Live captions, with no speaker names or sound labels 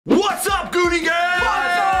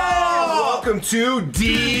welcome to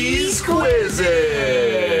Deez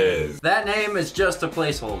Quizzes! That name is just a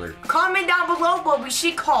placeholder. Comment down below what we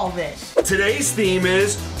should call this. Today's theme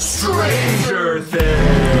is Stranger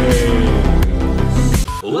Things.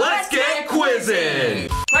 Let's get quizzing!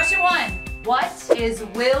 Question 1. What is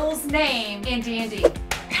Will's name in D&D?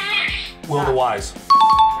 Will the Wise.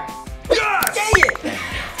 Yes! Dang it!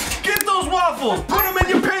 Get those waffles! Put them in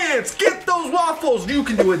your pants! Get those waffles! You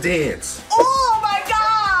can do a dance. Oh my god!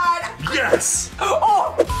 Yes!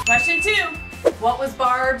 Oh! Question 2. What was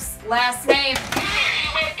Barb's last name?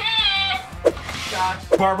 Josh.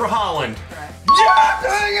 Barbara Holland. Correct. Yeah!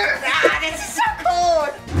 Dang it! Ah, this is so cool!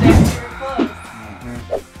 Jack, you were close.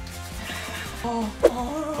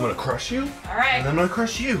 I'm gonna crush you, All right. and then I'm gonna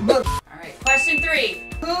crush you. All right. Question 3.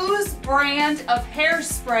 Whose brand of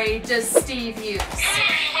hairspray does Steve use?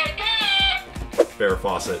 Farrah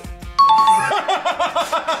Fawcett.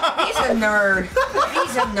 He's a nerd.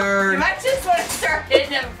 He's a You nerd. might just want to start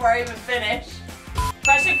hitting it before I even finish.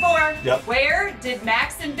 Question 4. Yep. Where did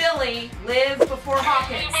Max and Billy live before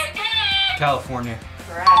Hawkins? California.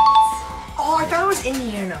 Correct. Oh, I thought it was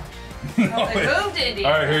Indiana. Well, they moved to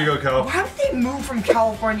Indiana. Alright, here you go, Cal. Why would they move from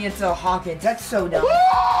California to Hawkins? That's so dumb.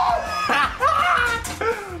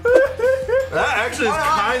 That actually is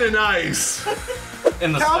kind of nice.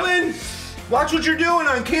 In the Calvin, watch what you're doing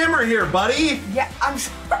on camera here, buddy. Yeah, I'm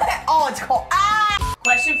sorry. Oh, it's called. Ah!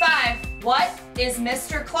 Question 5. What is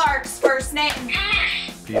Mr. Clark's first name?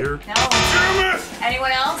 Peter. No. Damn it!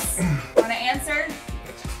 Anyone else want to answer?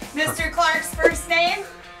 Mr. Clark's first name?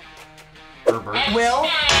 Herbert. Will?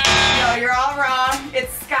 No, you're all wrong.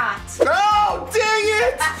 It's Scott. Oh, dang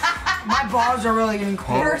it! My balls are really getting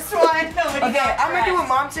cold. First one, nobody Okay, got I'm gonna do what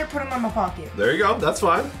correct. Mom said, put them in my pocket. There you go, that's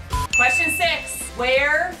fine. Question 6.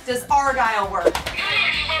 Where does Argyle work?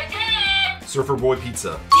 Surfer Boy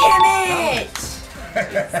Pizza. Damn it! So He's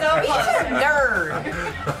a close.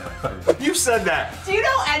 nerd. You said that. Do you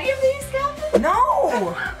know any of these, Calvin?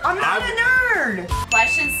 No, I'm not a nerd.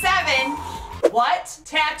 Question 7. What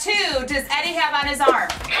tattoo does Eddie have on his arm?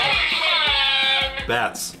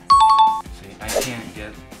 Bats. See, I can't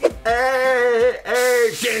get. Hey,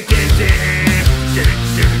 hey,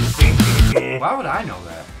 Why would I know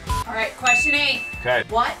that? All right, question 8. Okay.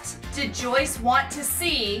 What did Joyce want to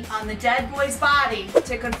see on the dead boy's body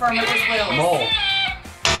to confirm it was Will's? Mole.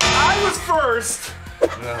 I was first.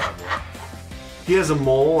 Oh, boy. He has a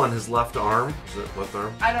mole on his left arm. Is it left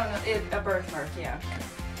arm? I don't know. A birthmark, yeah.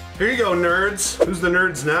 Here you go, nerds. Who's the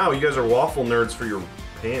nerds now? You guys are waffle nerds for your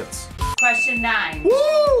pants. Question 9.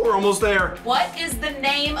 Woo! We're almost there. What is the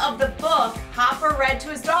name of the book Hopper read to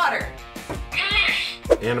his daughter?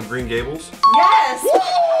 Anne of Green Gables. Yes!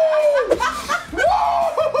 Woo!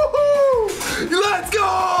 Let's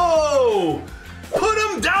go! Put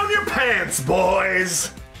them down your pants,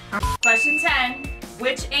 boys. Question 10.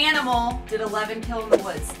 Which animal did 11 kill in the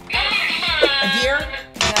woods? A deer?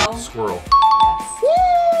 No. Squirrel.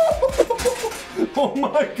 Yes. Oh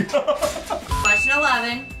my god. Question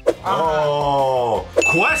 11. Oh,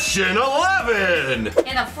 question 11.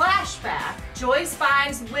 In a flashback, Joyce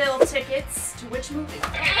buys Will tickets to which movie?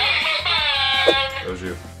 That was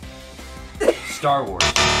you. Star Wars.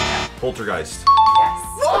 Poltergeist. Yes.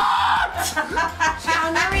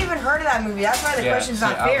 I've never even heard of that movie. That's why the question's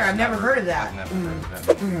not fair. I've never heard of that. I've never heard of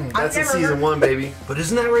that. That's in never season heard- 1, baby. But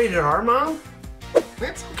isn't that rated R, Mom?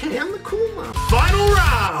 That's okay. I'm the cool mom. Final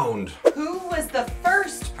round. Who was the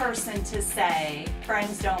first person to say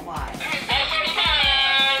friends don't lie?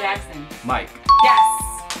 Jackson. Mike. Yes.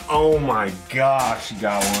 Oh my gosh, you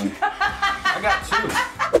got one. I got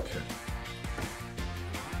 2.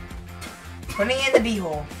 Putting it in the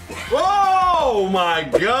beehole. Oh my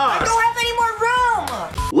gosh. I don't have any more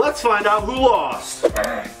room. Let's find out who lost.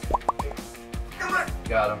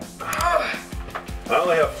 Got him. I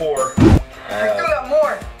only have 4. I still got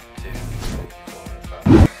more. 2, 4,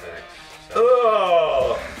 5, 6, 7.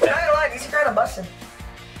 Oh. I ain't gonna lie, these are kind of busting.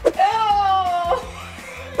 Oh.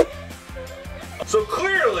 So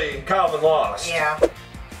clearly, Calvin lost. Yeah.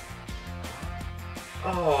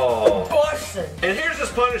 Oh. Busting. And here's his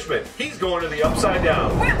punishment. He's going to the upside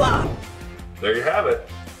down. Whip-up. There you have it.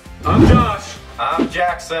 I'm Josh. I'm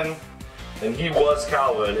Jackson. And he was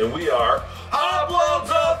Calvin. And we are Uploads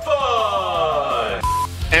of Fun.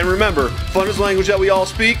 And remember, fun is language that we all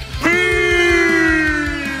speak. Peace.